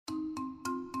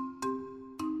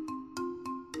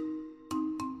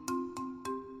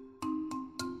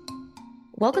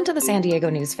Welcome to the San Diego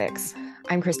News Fix.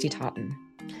 I'm Christy Totten.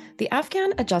 The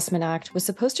Afghan Adjustment Act was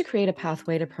supposed to create a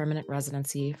pathway to permanent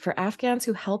residency for Afghans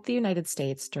who helped the United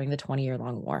States during the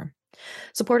 20-year-long war.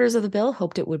 Supporters of the bill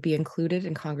hoped it would be included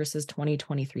in Congress's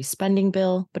 2023 spending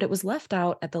bill, but it was left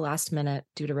out at the last minute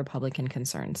due to Republican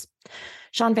concerns.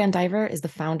 Sean Van Diver is the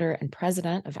founder and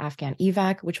president of Afghan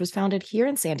EVAC, which was founded here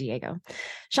in San Diego.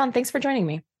 Sean, thanks for joining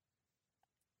me.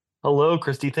 Hello,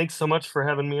 Christy. Thanks so much for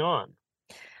having me on.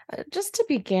 Just to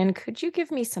begin, could you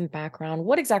give me some background?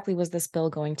 What exactly was this bill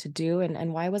going to do,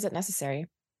 and why was it necessary?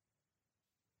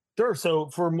 Sure. So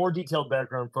for more detailed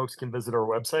background, folks can visit our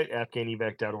website,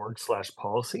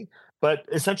 afghanevac.org/policy. But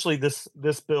essentially, this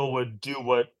bill would do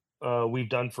what we've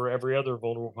done for every other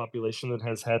vulnerable population that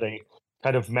has had a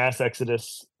kind of mass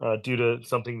exodus due to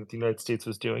something that the United States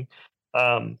was doing.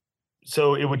 Um,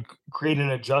 so it would create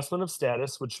an adjustment of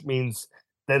status, which means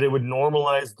that it would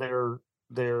normalize their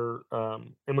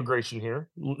immigration here,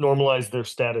 normalize their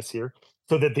status here,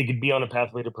 so that they could be on a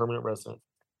pathway to permanent residence.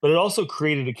 But it also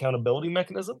created accountability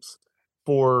mechanisms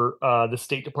for the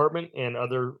State Department and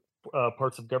other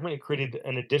parts of government. It created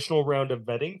an additional round of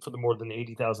vetting for the more than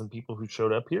 80,000 people who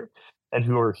showed up here and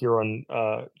who are here on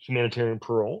humanitarian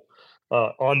parole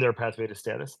on their pathway to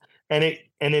status. And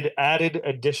it added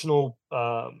additional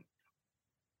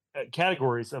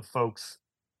categories of folks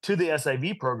to the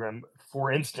SIV program. For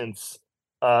instance,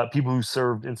 people who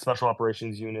served in special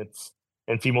operations units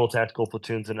and female tactical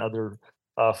platoons and other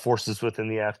forces within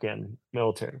the Afghan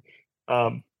military.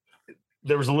 Um,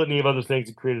 there was a litany of other things.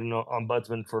 It created an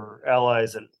ombudsman for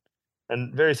allies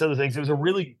and various other things. It was a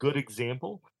really good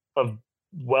example of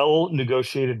well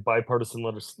negotiated bipartisan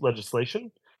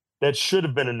legislation that should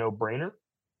have been a no brainer,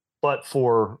 but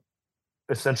for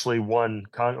essentially one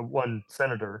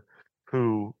senator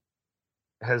who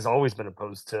has always been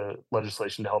opposed to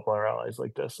legislation to help our allies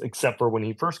like this, except for when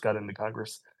he first got into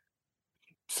Congress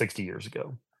 60 years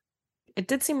ago. It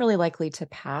did seem really likely to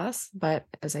pass, but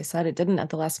as I said, it didn't at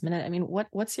the last minute. I mean,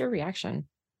 what's your reaction?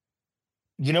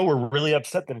 We're really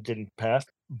upset that it didn't pass,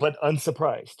 but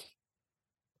unsurprised.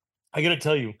 I got to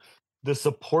tell you, the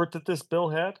support that this bill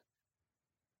had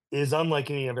is unlike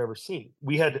any I've ever seen.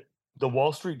 We had the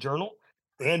Wall Street Journal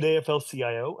and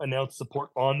AFL-CIO announce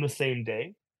support on the same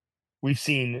day. We've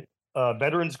seen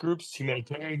veterans groups,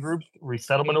 humanitarian groups,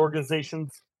 resettlement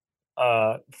organizations,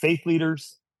 faith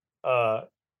leaders. Uh,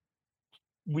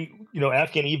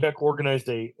 Afghan EVAC organized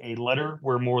a letter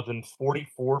where more than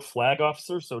 44 flag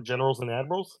officers, so generals and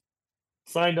admirals,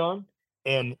 signed on,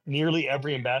 and nearly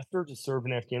every ambassador to serve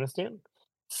in Afghanistan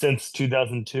since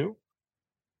 2002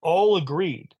 all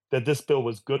agreed that this bill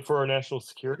was good for our national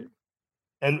security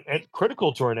and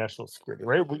critical to our national security,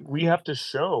 right? We have to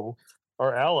show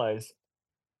our allies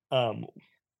um,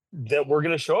 that we're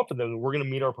going to show up for them, and we're going to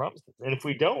meet our promises. And if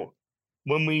we don't,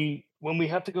 when we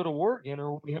have to go to war again,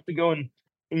 or we have to go and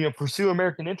pursue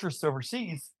American interests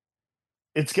overseas,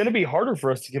 it's going to be harder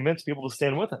for us to convince people to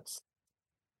stand with us.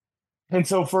 And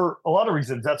so, for a lot of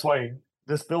reasons, that's why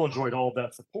this bill enjoyed all of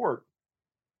that support.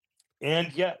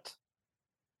 And yet,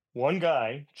 one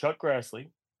guy, Chuck Grassley,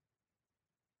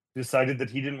 decided that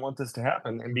he didn't want this to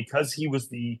happen. And because he was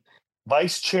the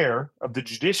vice chair of the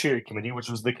Judiciary Committee, which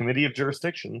was the committee of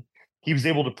jurisdiction, he was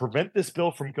able to prevent this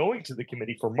bill from going to the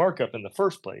committee for markup in the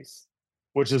first place,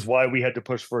 which is why we had to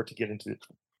push for it to get into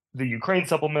the Ukraine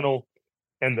supplemental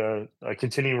and the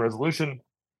continuing resolution.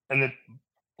 And then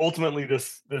ultimately,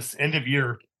 this end of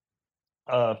year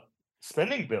uh,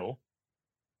 spending bill.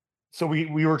 So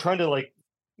we were trying to like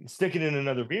stick it in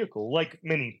another vehicle, like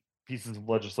many pieces of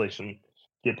legislation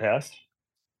get passed.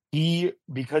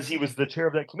 Because he was the chair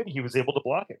of that committee, he was able to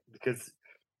block it because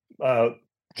uh,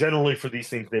 generally for these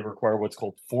things they require what's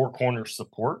called four corner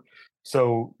support.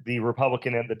 So the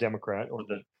Republican and the Democrat, or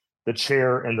the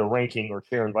chair and the ranking, or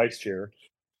chair and vice chair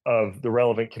of the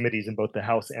relevant committees in both the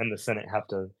House and the Senate, have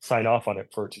to sign off on it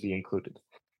for it to be included.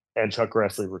 And Chuck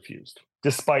Grassley refused,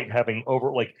 despite having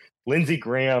over like Lindsey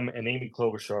Graham and Amy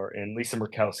Klobuchar and Lisa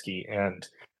Murkowski and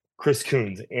Chris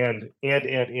Coons and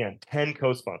 10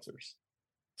 co-sponsors,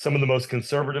 some of the most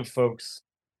conservative folks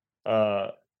uh,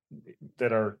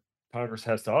 that our Congress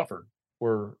has to offer,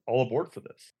 were all aboard for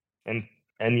this.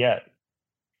 And yet,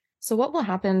 So, what will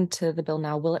happen to the bill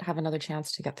now? Will it have another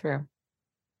chance to get through?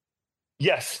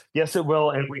 yes, it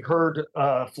will. And we heard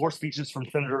floor speeches from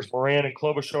Senators Moran and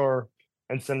Klobuchar,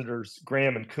 and Senators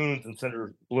Graham and Coons, and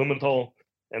Senator Blumenthal,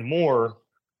 and more,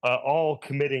 all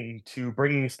committing to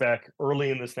bringing this back early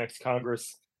in this next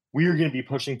Congress. We are going to be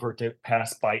pushing for it to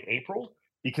pass by April,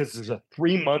 because there's a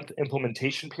 3-month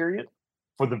implementation period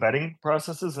for the vetting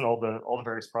processes and all the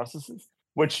various processes,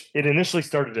 which it initially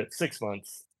started at 6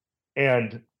 months.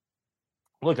 And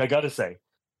look, I got to say,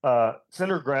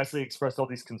 Senator Grassley expressed all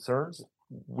these concerns.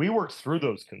 We worked through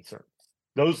those concerns.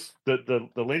 The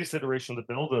latest iteration of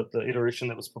the bill, the iteration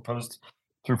that was proposed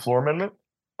through floor amendment,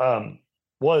 um,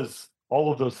 was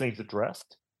all of those things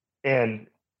addressed, and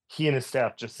he and his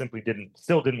staff just simply didn't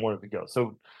want it to go.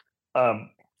 So um,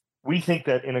 we think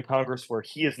that in a Congress where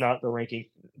he is not the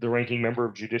ranking member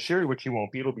of Judiciary, which he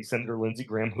won't be, it'll be Senator Lindsey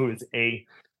Graham, who is a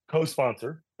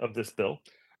co-sponsor of this bill.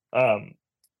 Um,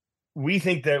 we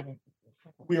think that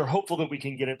we are hopeful that we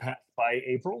can get it passed by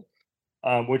April,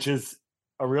 which is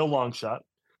a real long shot.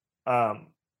 Um,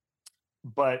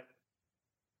 but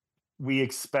we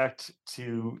expect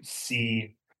to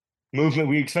see movement.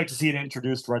 We expect to see it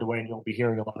introduced right away, and you'll be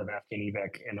hearing a lot of Afghan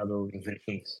evac and other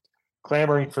organizations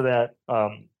clamoring for that.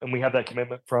 And we have that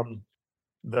commitment from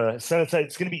the Senate side.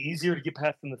 It's going to be easier to get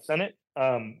passed in the Senate.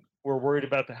 We're worried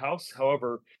about the House.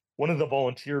 However, one of the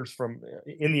volunteers from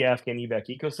in the Afghan evac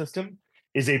ecosystem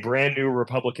is a brand new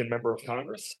Republican member of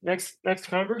Congress next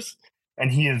Congress,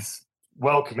 and he is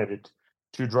well committed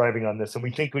to driving on this. And we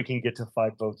think we can get to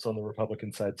 5 votes on the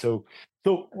Republican side. So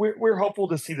we're hopeful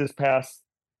to see this pass.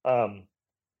 Um,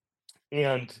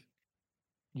 and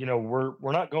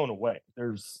we're not going away.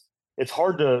 It's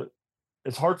hard to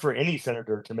it's hard for any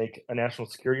senator to make a national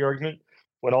security argument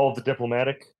when all of the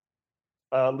diplomatic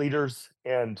leaders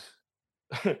and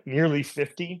nearly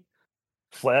 50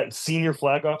 senior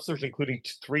flag officers, including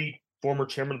three former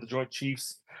chairmen of the Joint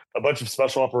Chiefs, a bunch of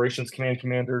Special Operations Command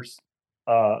commanders,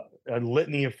 a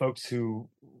litany of folks who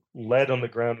led on the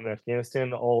ground in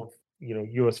Afghanistan, all of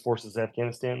U.S. forces in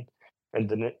Afghanistan, and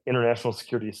the International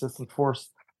Security Assistance Force.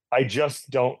 I just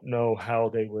don't know how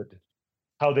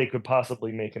they could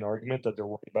possibly make an argument that they're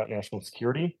worried about national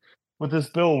security with this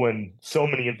bill when so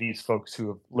many of these folks who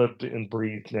have lived and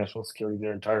breathed national security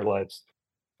their entire lives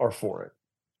are for it.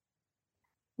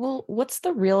 Well, what's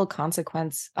the real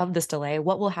consequence of this delay?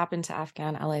 What will happen to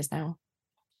Afghan allies now?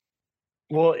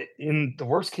 Well, in the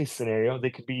worst case scenario, they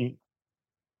could be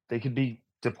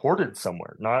deported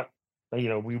somewhere. Not,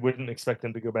 we wouldn't expect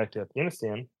them to go back to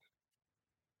Afghanistan,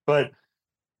 but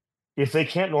if they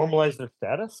can't normalize their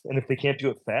status and if they can't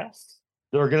do it fast,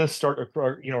 they're going to start.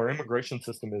 Our immigration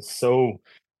system is so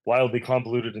wildly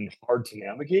convoluted and hard to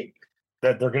navigate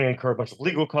that they're going to incur a bunch of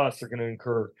legal costs. They're going to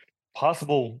incur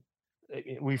possible.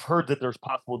 We've heard that there's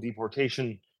possible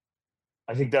deportation.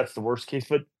 I think that's the worst case,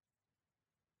 but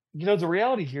the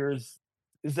reality here is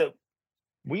that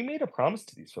we made a promise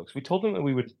to these folks. We told them that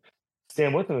we would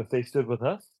stand with them if they stood with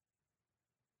us,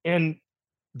 and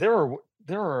there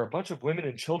are a bunch of women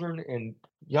and children and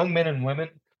young men and women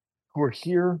who are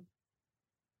here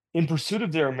in pursuit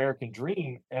of their American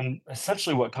dream. And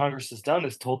essentially, what Congress has done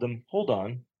is told them, "Hold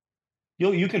on,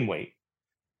 you can wait."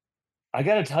 I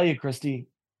got to tell you, Christy,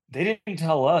 they didn't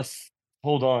tell us,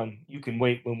 "Hold on, you can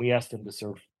wait," when we asked them to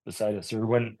serve beside us, or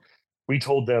when we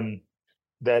told them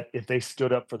that if they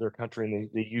stood up for their country and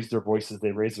they used their voices,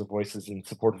 they raised their voices in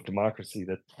support of democracy,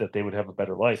 that they would have a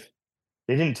better life.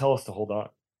 They didn't tell us to hold on.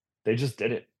 They just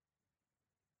did it.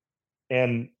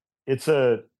 And it's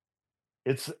a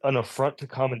it's an affront to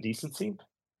common decency.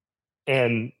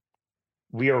 And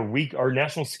we are weak. Our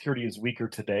national security is weaker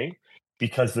today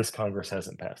because this Congress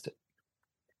hasn't passed it.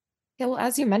 Yeah, well,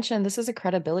 as you mentioned, this is a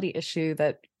credibility issue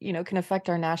that, can affect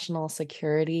our national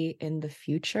security in the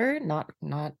future, not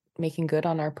making good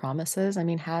on our promises. I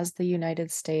mean, has the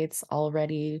United States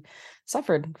already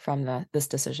suffered from this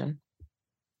decision?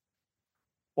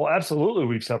 Well, absolutely,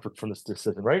 we've suffered from this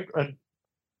decision, right? And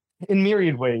in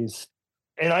myriad ways.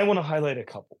 And I want to highlight a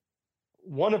couple.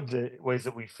 One of the ways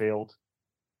that we failed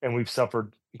and we've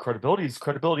suffered credibility is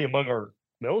credibility among our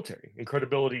military and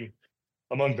credibility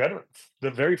among veterans,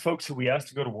 the very folks who we asked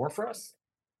to go to war for us.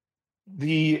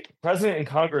 The president and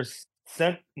Congress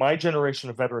sent my generation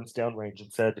of veterans downrange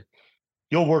and said,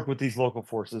 "You'll work with these local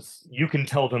forces. You can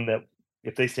tell them that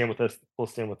if they stand with us, we'll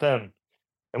stand with them."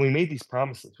 And we made these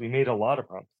promises. We made a lot of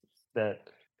promises that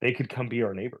they could come be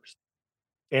our neighbors.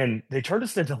 And they turned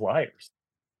us into liars.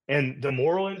 And the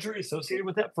moral injury associated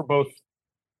with that for both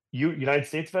United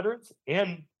States veterans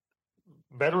and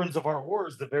veterans of our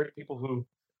wars, the very people who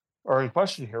are in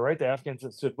question here, right? The Afghans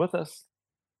that stood with us.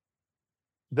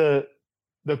 The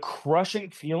the crushing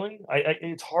feeling,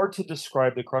 it's hard to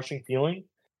describe the crushing feeling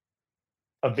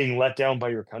of being let down by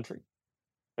your country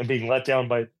and being let down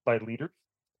by leaders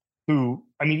who,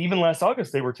 I mean, even last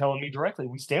August, they were telling me directly,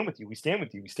 "We stand with you, we stand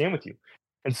with you, we stand with you."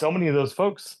 And so many of those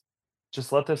folks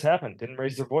just let this happen, didn't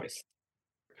raise their voice.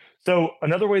 So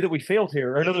another way that we failed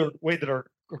here, or another way that our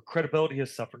credibility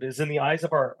has suffered, is in the eyes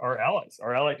of our allies,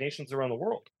 our allied nations around the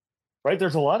world. Right?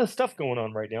 There's a lot of stuff going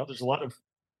on right now. There's a lot of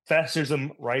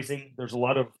fascism rising. There's a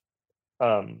lot of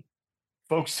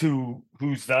folks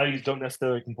whose values don't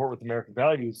necessarily comport with American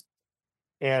values.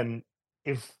 And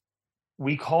if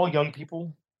we call young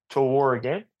people to war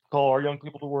again, call our young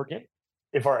people to war again,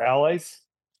 if our allies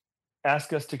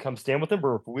ask us to come stand with them,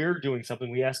 or if we're doing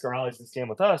something, we ask our allies to stand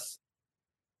with us,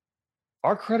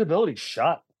 our credibility's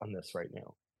shot on this right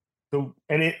now. So,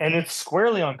 and it's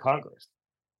squarely on Congress.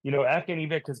 Afghan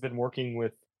EVAC has been working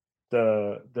with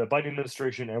the Biden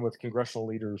administration and with congressional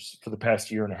leaders for the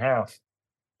past year and a half,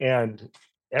 and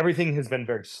everything has been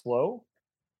very slow,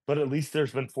 but at least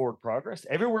there's been forward progress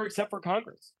everywhere except for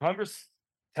Congress. Congress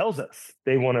tells us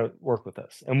they want to work with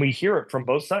us, and we hear it from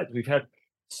both sides. We've had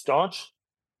staunch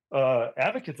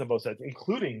advocates on both sides,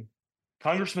 including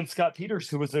Congressman Scott Peters,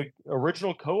 who was the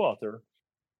original co-author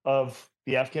of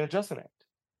the Afghan Adjustment Act.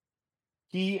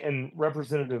 He and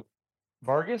Representative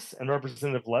Vargas and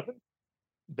Representative Levin,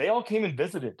 they all came and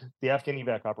visited the Afghan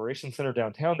EVAC Operations Center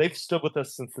downtown. They've stood with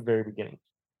us since the very beginning.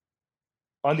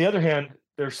 On the other hand,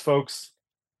 there's folks,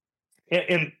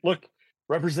 and look,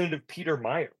 Representative Peter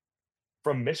Meyer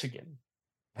from Michigan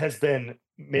has been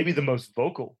maybe the most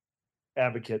vocal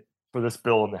advocate for this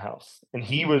bill in the House. And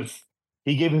he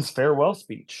gave his farewell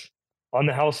speech on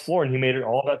the House floor, and he made it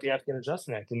all about the Afghan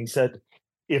Adjustment Act. And he said,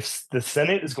 if the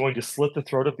Senate is going to slit the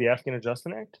throat of the Afghan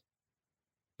Adjustment Act,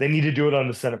 they need to do it on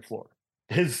the Senate floor.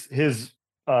 His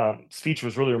speech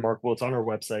was really remarkable. It's on our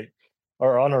website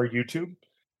or on our YouTube.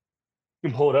 You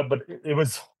can pull it up, but it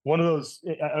was one of those.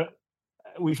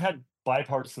 We've had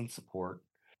bipartisan support,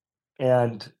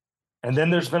 and then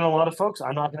there's been a lot of folks.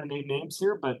 I'm not going to name names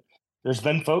here, but there's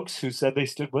been folks who said they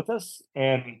stood with us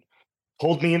and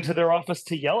pulled me into their office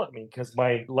to yell at me because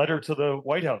my letter to the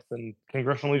White House and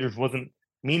congressional leaders wasn't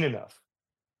mean enough.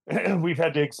 We've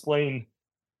had to explain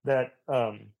that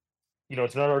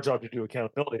it's not our job to do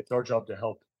accountability. It's our job to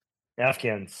help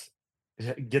Afghans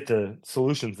get the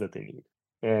solutions that they need.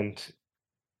 And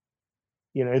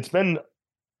it's been,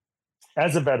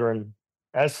 as a veteran,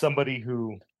 as somebody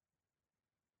who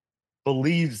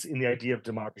believes in the idea of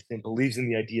democracy and believes in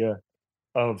the idea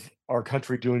of our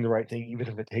country doing the right thing, even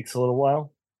if it takes a little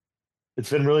while,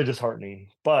 it's been really disheartening.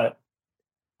 But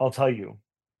I'll tell you,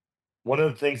 one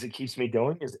of the things that keeps me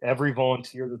going is every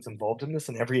volunteer that's involved in this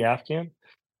and every Afghan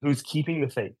who's keeping the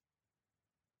faith,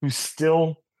 who's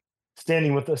still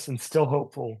standing with us and still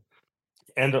hopeful,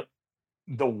 and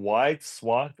the wide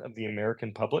swath of the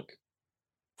American public,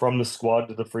 from the Squad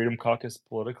to the Freedom Caucus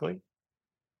politically,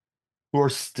 who are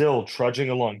still trudging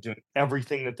along, doing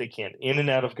everything that they can in and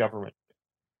out of government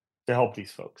to help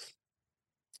these folks.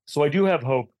 So I do have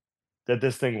hope that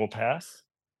this thing will pass,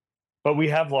 but we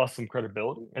have lost some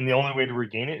credibility, and the only way to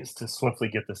regain it is to swiftly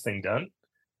get this thing done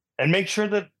and make sure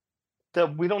that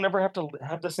we don't ever have to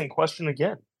have this in question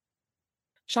again.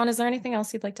 Sean, is there anything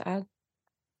else you'd like to add?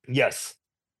 Yes.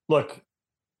 Look,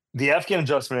 the Afghan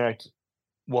Adjustment Act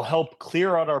will help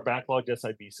clear out our backlogged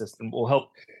SIV system, will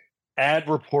help add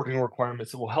reporting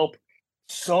requirements. It will help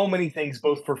so many things,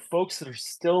 both for folks that are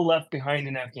still left behind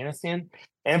in Afghanistan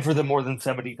and for the more than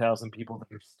 70,000 people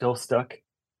that are still stuck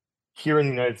here in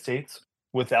the United States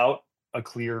without a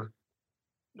clear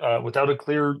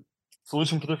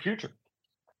solution for their future.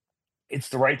 It's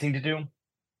the right thing to do.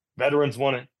 Veterans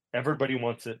want it. Everybody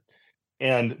wants it.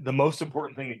 And the most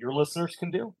important thing that your listeners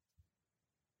can do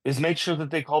is make sure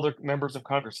that they call their members of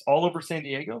Congress all over San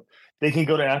Diego. They can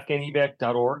go to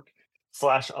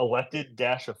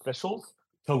afghanevac.org/elected-officials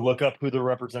to look up who their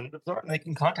representatives are, and they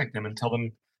can contact them and tell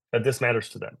them that this matters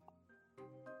to them.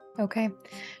 Okay.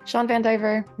 Sean Van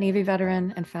Diver, Navy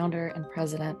veteran and founder and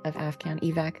president of Afghan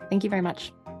EVAC. Thank you very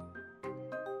much.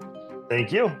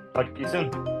 Thank you. Talk to you soon.